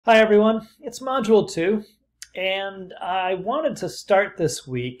Hi everyone, it's Module 2, and I wanted to start this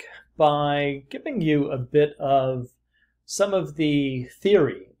week by giving you a bit of some of the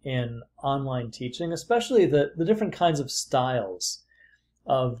theory in online teaching, especially the different kinds of styles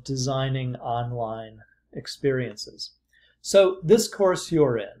of designing online experiences. So this course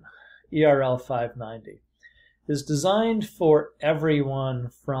you're in, ERL 590, is designed for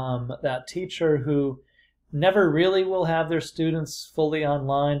everyone from that teacher who never really will have their students fully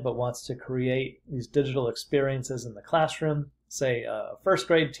online but wants to create these digital experiences in the classroom, say a first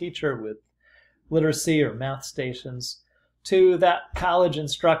grade teacher with literacy or math stations, to that college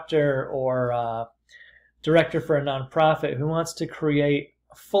instructor or director for a nonprofit who wants to create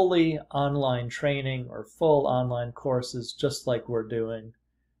fully online training or full online courses just like we're doing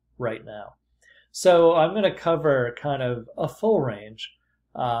right now. So I'm going to cover kind of a full range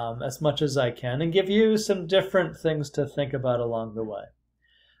as much as I can and give you some different things to think about along the way.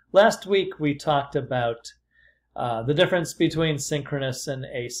 Last week we talked about the difference between synchronous and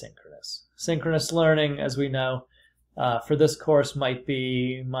asynchronous. Synchronous learning, as we know, for this course might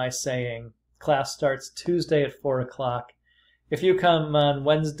be my saying, class starts Tuesday at 4 o'clock. If you come on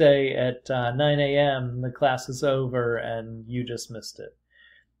Wednesday at 9 a.m., the class is over and you just missed it.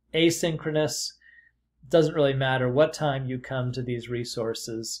 Asynchronous, doesn't really matter what time you come to these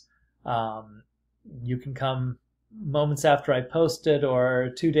resources. You can come moments after I post it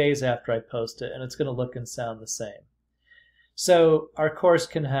or 2 days after I post it, and it's going to look and sound the same. So our course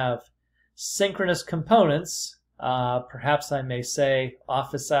can have synchronous components, perhaps I may say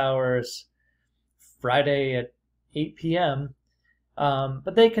office hours, Friday at 8 p.m.,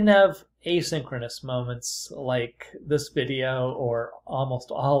 but they can have asynchronous moments like this video or almost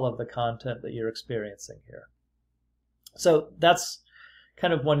all of the content that you're experiencing here. So that's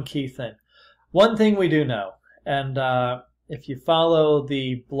kind of one key thing. One thing we do know, and if you follow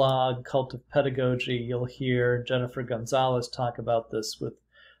the blog Cult of Pedagogy, you'll hear Jennifer Gonzalez talk about this with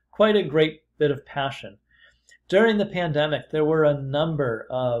quite a great bit of passion. During the pandemic, there were a number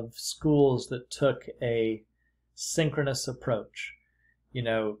of schools that took a synchronous approach. You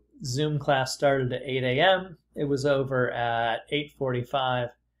know, Zoom class started at 8 a.m., it was over at 8:45,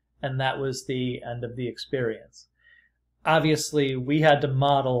 and that was the end of the experience. Obviously, we had to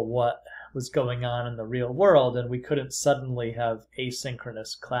model what was going on in the real world, and we couldn't suddenly have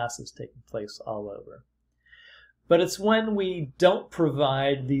asynchronous classes taking place all over. But it's when we don't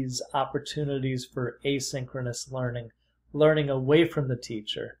provide these opportunities for asynchronous learning away from the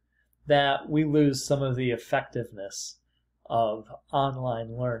teacher, that we lose some of the effectiveness of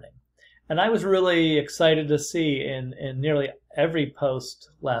online learning. And I was really excited to see in nearly every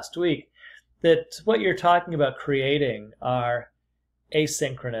post last week that what you're talking about creating are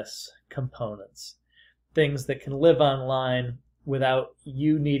asynchronous components, things that can live online without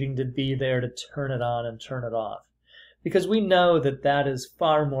you needing to be there to turn it on and turn it off. Because we know that that is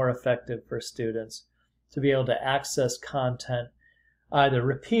far more effective for students to be able to access content either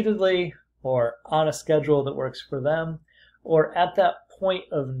repeatedly or on a schedule that works for them, or at that point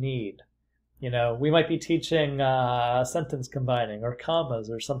of need. You know, we might be teaching sentence combining or commas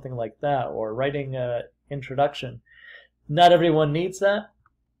or something like that, or writing an introduction. Not everyone needs that,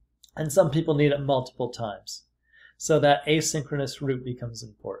 and some people need it multiple times. So that asynchronous route becomes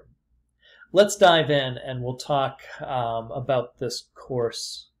important. Let's dive in and we'll talk about this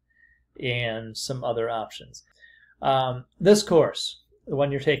course and some other options. This course, the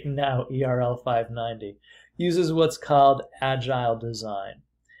one you're taking now, ERL 590, uses what's called agile design.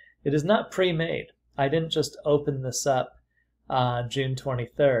 It is not pre-made. I didn't just open this up June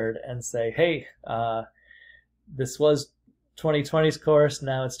 23rd and say, hey, this was 2020's course,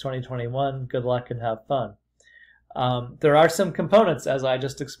 now it's 2021, good luck and have fun. There are some components, as I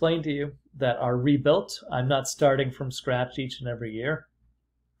just explained to you, that are rebuilt. I'm not starting from scratch each and every year.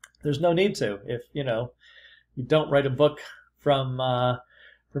 There's no need to. If you don't write a book from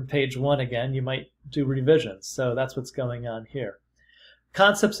page 1 again, you might do revisions. So that's what's going on here.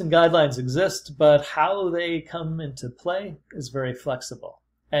 Concepts and guidelines exist, but how they come into play is very flexible.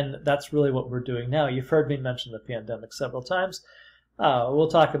 And that's really what we're doing now. You've heard me mention the pandemic several times. We'll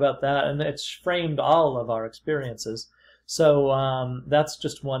talk about that, and it's framed all of our experiences. So that's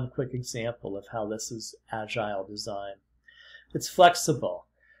just one quick example of how this is agile design. It's flexible.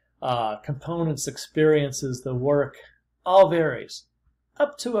 Components, experiences, the work, all varies.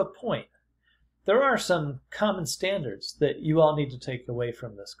 Up to a point. There are some common standards that you all need to take away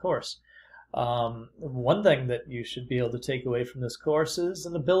from this course. One thing that you should be able to take away from this course is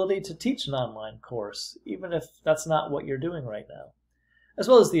an ability to teach an online course, even if that's not what you're doing right now, as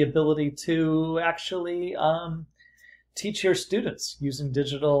well as the ability to actually teach your students using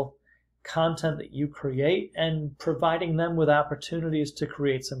digital content that you create and providing them with opportunities to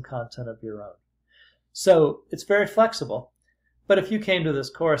create some content of your own. So it's very flexible. But if you came to this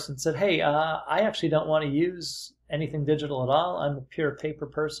course and said, hey, I actually don't want to use anything digital at all, I'm a pure paper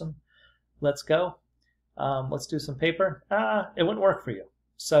person, let's go, let's do some paper, it wouldn't work for you.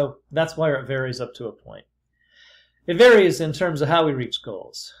 So that's why it varies up to a point. It varies in terms of how we reach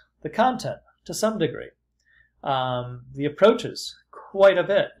goals. The content, to some degree. The approaches, quite a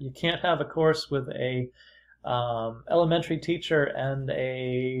bit. You can't have a course with a elementary teacher and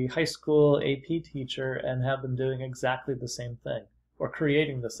a high school AP teacher and have them doing exactly the same thing or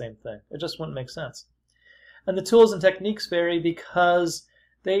creating the same thing. It just wouldn't make sense. And the tools and techniques vary because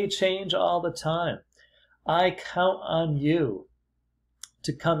they change all the time. I count on you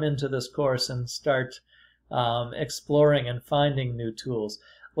to come into this course and start exploring and finding new tools.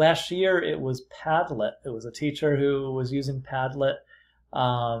 Last year it was Padlet. It was a teacher who was using Padlet.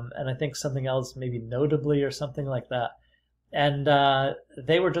 And I think something else, maybe Notably or something like that. And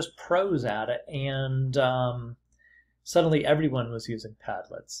they were just pros at it, and suddenly everyone was using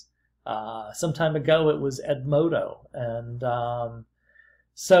Padlets. Some time ago it was Edmodo, and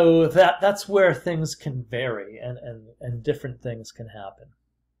so that's where things can vary and different things can happen.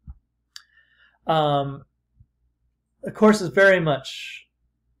 The course is very much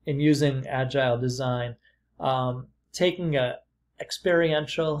in using agile design, taking a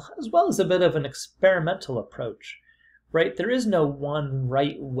experiential as well as a bit of an experimental approach, right? There is no one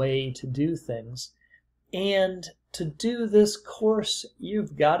right way to do things, and to do this course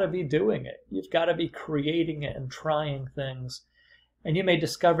you've got to be doing it. You've got to be creating it and trying things, and you may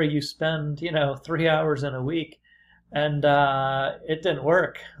discover you spend 3 hours in a week and it didn't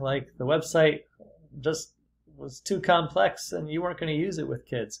work. Like the website just was too complex and you weren't going to use it with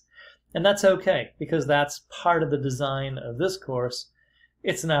kids. And that's okay, because that's part of the design of this course.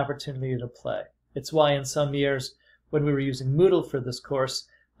 It's an opportunity to play. It's why in some years when we were using Moodle for this course,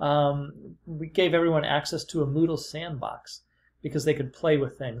 we gave everyone access to a Moodle sandbox because they could play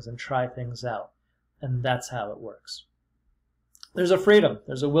with things and try things out. And that's how it works. There's a freedom.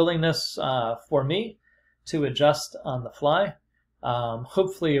 There's a willingness for me to adjust on the fly.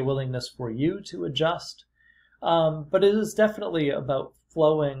 Hopefully a willingness for you to adjust. But it is definitely about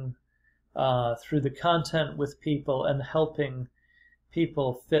flowing through the content with people and helping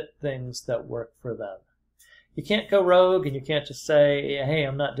people fit things that work for them. You can't go rogue, and you can't just say, hey,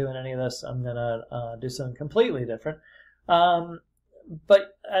 I'm not doing any of this, I'm going to do something completely different.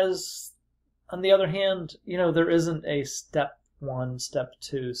 But as on the other hand, there isn't a step 1, step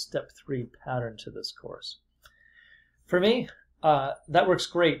 2, step 3 pattern to this course. For me, that works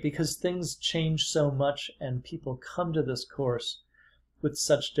great because things change so much and people come to this course with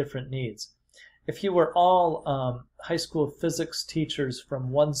such different needs. If you were all high school physics teachers from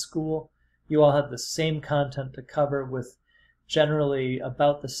one school, you all had the same content to cover with generally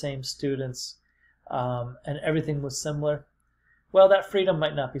about the same students, and everything was similar, well, that freedom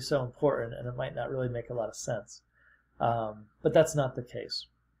might not be so important and it might not really make a lot of sense. But that's not the case.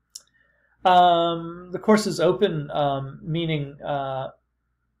 The course is open, meaning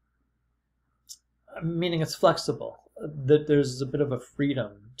it's flexible. That there's a bit of a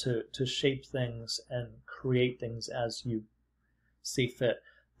freedom to shape things and create things as you see fit.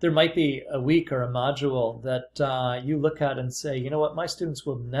 There might be a week or a module that you look at and say, you know what, my students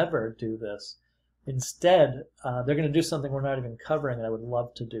will never do this. Instead, they're going to do something we're not even covering, and I would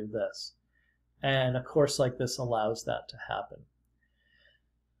love to do this. And a course like this allows that to happen.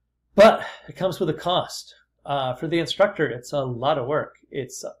 But it comes with a cost. For the instructor, it's a lot of work.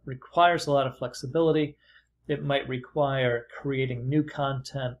 It requires a lot of flexibility. It might require creating new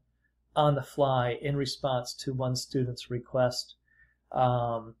content on the fly in response to one student's request.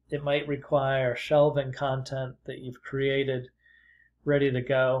 It might require shelving content that you've created ready to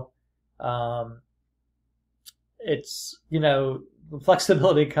go. It's, the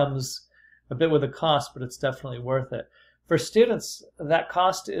flexibility comes a bit with a cost, but it's definitely worth it. For students, that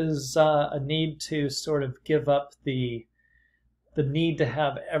cost is a need to sort of give up the need to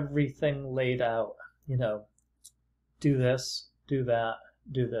have everything laid out. Do this, do that,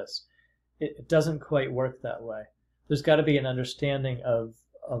 do this. It doesn't quite work that way. There's got to be an understanding of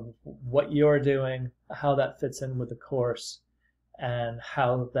what you're doing, how that fits in with the course, and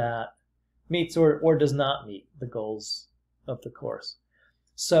how that meets or does not meet the goals of the course.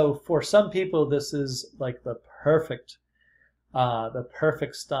 So for some people, this is like the perfect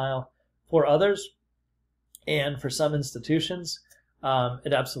style. For others, and for some institutions,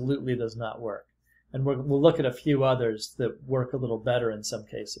 it absolutely does not work. And we'll look at a few others that work a little better in some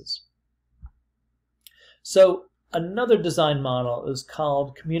cases. So Another design model is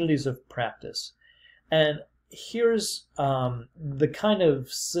called communities of practice. And here's the kind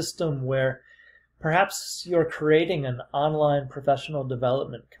of system where perhaps you're creating an online professional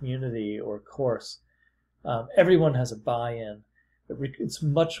development community or course. Everyone has a buy-in. It's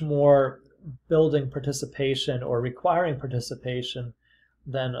much more building participation or requiring participation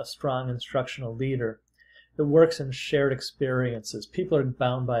than a strong instructional leader. It works in shared experiences. People are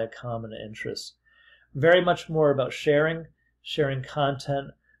bound by a common interest. Very much more about sharing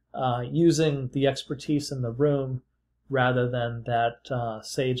content, using the expertise in the room rather than that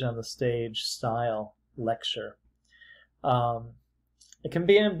sage on the stage style lecture. It can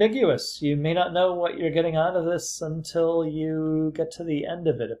be ambiguous. You may not know what you're getting out of this until you get to the end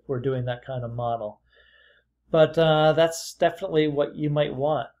of it if we're doing that kind of model. But that's definitely what you might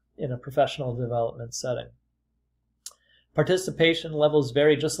want in a professional development setting. Participation levels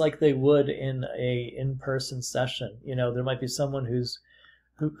vary just like they would in a in-person session. You know, there might be someone who's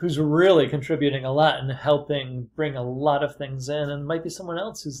really contributing a lot and helping bring a lot of things in, and might be someone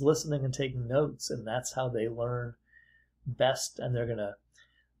else who's listening and taking notes, and that's how they learn best, and they're going to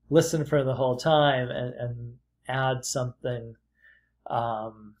listen for the whole time and add something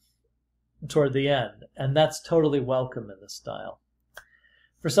toward the end. And that's totally welcome in this style.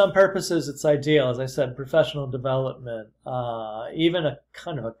 For some purposes, it's ideal. As I said, professional development, even a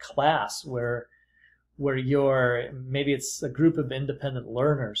kind of a class where maybe it's a group of independent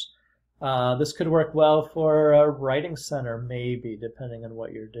learners. This could work well for a writing center, maybe, depending on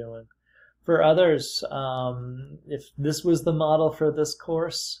what you're doing. For others, if this was the model for this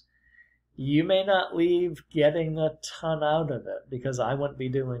course, you may not leave getting a ton out of it, because I wouldn't be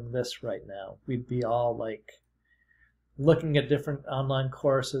doing this right now. We'd be all like looking at different online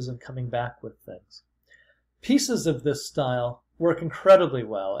courses and coming back with things. Pieces of this style work incredibly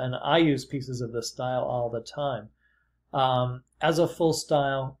well, and I use pieces of this style all the time. As a full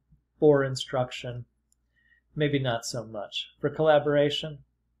style for instruction, maybe not so much. For collaboration,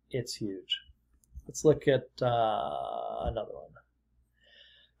 it's huge. Let's look at another one.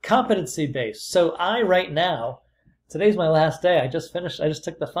 Competency-based. So right now, today's my last day. I just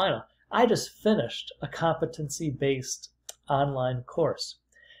took the final. I just finished a competency-based online course.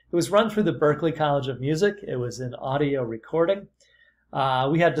 It was run through the Berklee College of Music. It was in audio recording.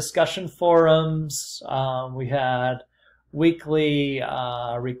 We had discussion forums. We had weekly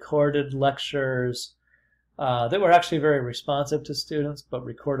recorded lectures that were actually very responsive to students, but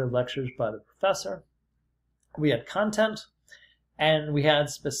recorded lectures by the professor. We had content, and we had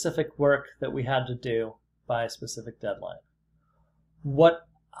specific work that we had to do by a specific deadline. What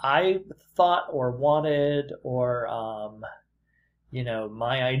I thought or wanted, or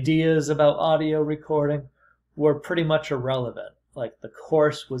my ideas about audio recording were pretty much irrelevant. Like, the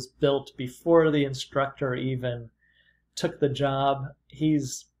course was built before the instructor even took the job.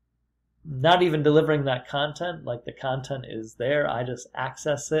 He's not even delivering that content. Like, the content is there. I just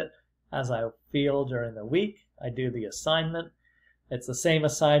access it as I feel during the week. I do the assignment. It's the same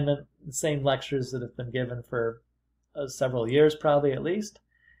assignment, the same lectures that have been given for several years, probably at least.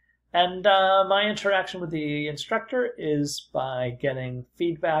 And my interaction with the instructor is by getting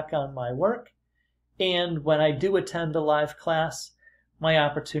feedback on my work, and when I do attend a live class, my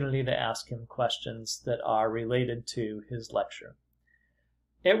opportunity to ask him questions that are related to his lecture.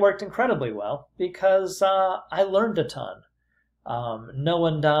 It worked incredibly well because I learned a ton. No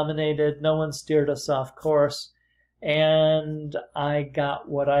one dominated, no one steered us off course, and I got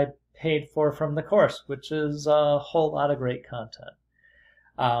what I paid for from the course, which is a whole lot of great content.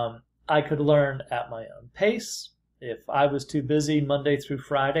 I could learn at my own pace. If I was too busy Monday through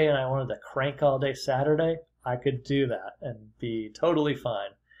Friday and I wanted to crank all day Saturday, I could do that and be totally fine.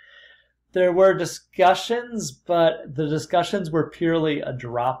 There were discussions, but the discussions were purely a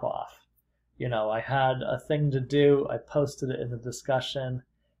drop-off. You know, I had a thing to do, I posted it in the discussion.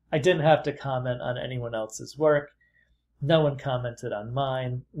 I didn't have to comment on anyone else's work. No one commented on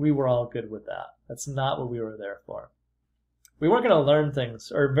mine. We were all good with that. That's not what we were there for. We weren't going to learn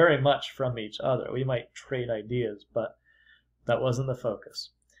things, or very much, from each other. We might trade ideas, but that wasn't the focus.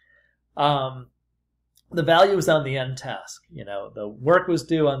 The value was on the end task. You know, the work was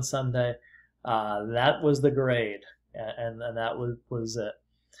due on Sunday. That was the grade, and that was it.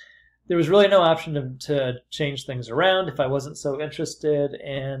 There was really no option to change things around. If I wasn't so interested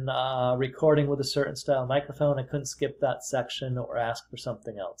in recording with a certain style microphone, I couldn't skip that section or ask for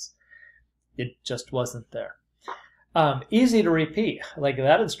something else. It just wasn't there. Easy to repeat. Like,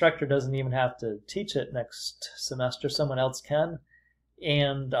 that instructor doesn't even have to teach it next semester. Someone else can.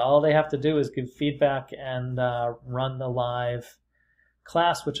 And all they have to do is give feedback and run the live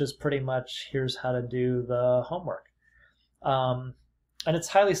class, which is pretty much here's how to do the homework. And it's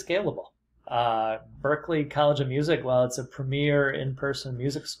highly scalable. Berklee College of Music, while it's a premier in-person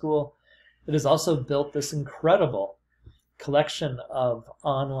music school, it has also built this incredible collection of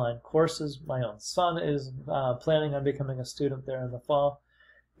online courses. My own son is planning on becoming a student there in the fall.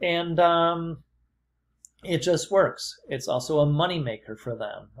 And it just works. It's also a moneymaker for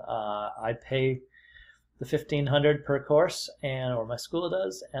them. I pay the $1,500 per course, or my school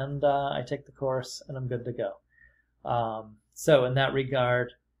does, and I take the course and I'm good to go. So in that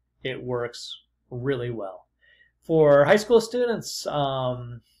regard, it works really well. For high school students,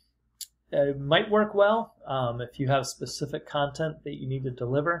 it might work well if you have specific content that you need to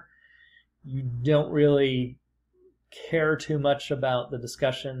deliver. You don't really care too much about the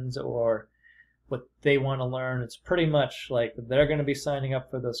discussions or what they want to learn. It's pretty much like they're going to be signing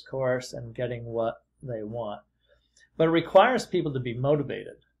up for this course and getting what they want. But it requires people to be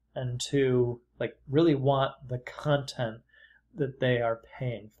motivated and to really want the content that they are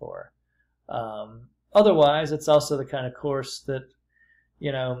paying for. Otherwise, it's also the kind of course that,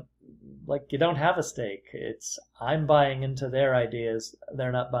 you don't have a stake. It's I'm buying into their ideas,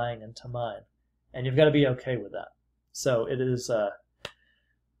 they're not buying into mine. And you've got to be okay with that. So it is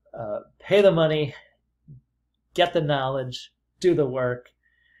pay the money, get the knowledge, do the work,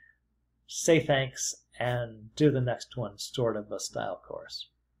 say thanks, and do the next one, sort of a style course.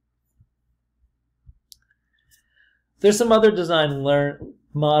 There's some other design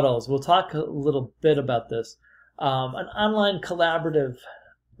models. We'll talk a little bit about this. An online collaborative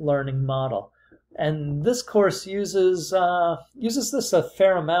learning model. And this course uses this a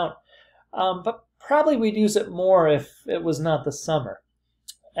fair amount, but probably we'd use it more if it was not the summer.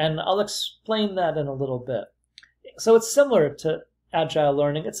 And I'll explain that in a little bit. So it's similar to Agile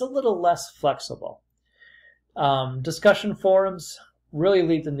learning. It's a little less flexible. Discussion forums really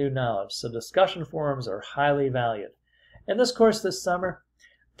lead to new knowledge. So discussion forums are highly valued. In this course this summer,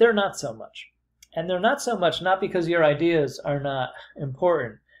 they're not so much. And they're not so much not because your ideas are not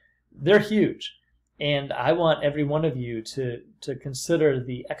important. They're huge. And I want every one of you to consider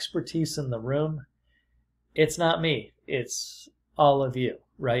the expertise in the room. It's not me. It's all of you,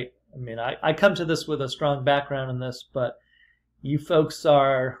 right? I mean, I come to this with a strong background in this, but you folks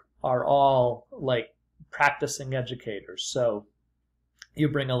are all practicing educators. So you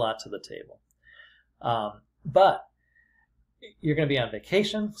bring a lot to the table. But you're going to be on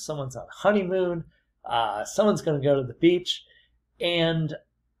vacation, someone's on honeymoon, someone's going to go to the beach, and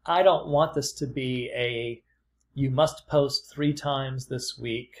I don't want this to be you must post 3 times this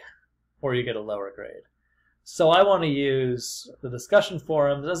week or you get a lower grade. So I want to use the discussion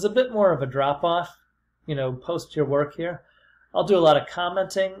forums as a bit more of a drop-off, post your work here. I'll do a lot of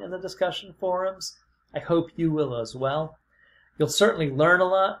commenting in the discussion forums. I hope you will as well. You'll certainly learn a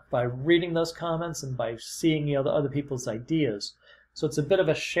lot by reading those comments and by seeing other people's ideas. So it's a bit of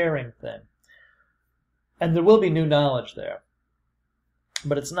a sharing thing. And there will be new knowledge there.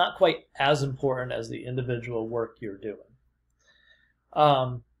 But it's not quite as important as the individual work you're doing.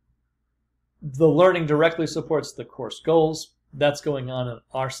 The learning directly supports the course goals. That's going on in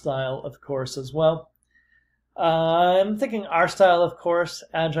our style of course as well. I'm thinking our style of course,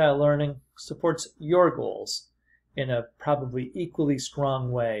 Agile learning, supports your goals in a probably equally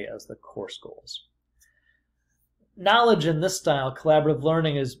strong way as the course goals. Knowledge in this style, collaborative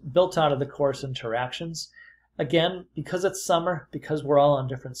learning, is built out of the course interactions. Again, because it's summer, because we're all on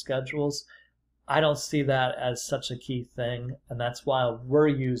different schedules, I don't see that as such a key thing, and that's why we're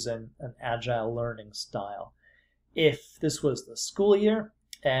using an Agile learning style. If this was the school year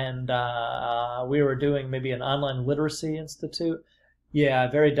and we were doing maybe an online literacy institute, yeah,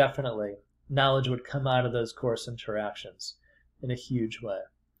 very definitely. Knowledge would come out of those course interactions in a huge way.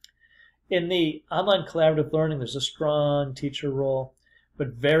 In the online collaborative learning, there's a strong teacher role, but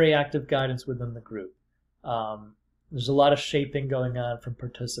very active guidance within the group. There's a lot of shaping going on from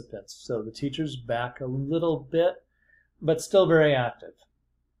participants, so the teacher's back a little bit, but still very active.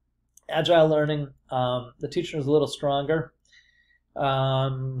 Agile learning, the teacher is a little stronger,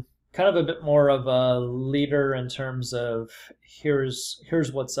 kind of a bit more of a leader in terms of here's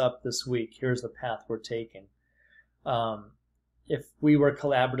what's up this week, here's the path we're taking. If we were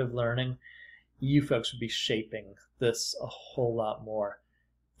collaborative learning, you folks would be shaping this a whole lot more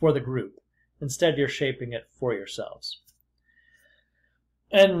for the group. Instead, you're shaping it for yourselves.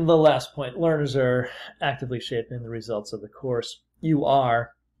 And the last point, learners are actively shaping the results of the course.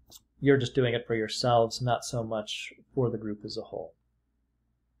 You're just doing it for yourselves, not so much for the group as a whole.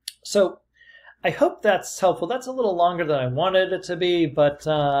 So I hope that's helpful. That's a little longer than I wanted it to be, but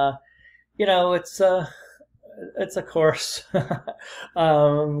it's it's a course.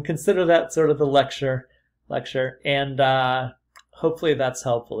 Consider that sort of the lecture, and hopefully that's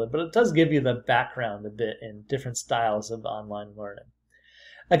helpful. But it does give you the background a bit in different styles of online learning.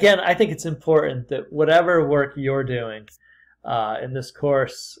 Again, I think it's important that whatever work you're doing in this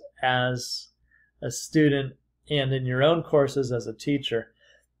course as a student and in your own courses as a teacher,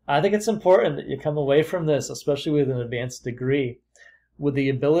 I think it's important that you come away from this, especially with an advanced degree, with the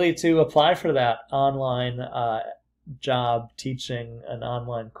ability to apply for that online job teaching an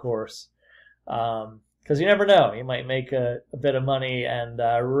online course. Because you never know, you might make a bit of money and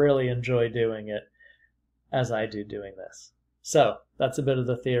really enjoy doing it, as I do doing this. So that's a bit of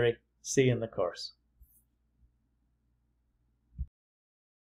the theory. See you in the course.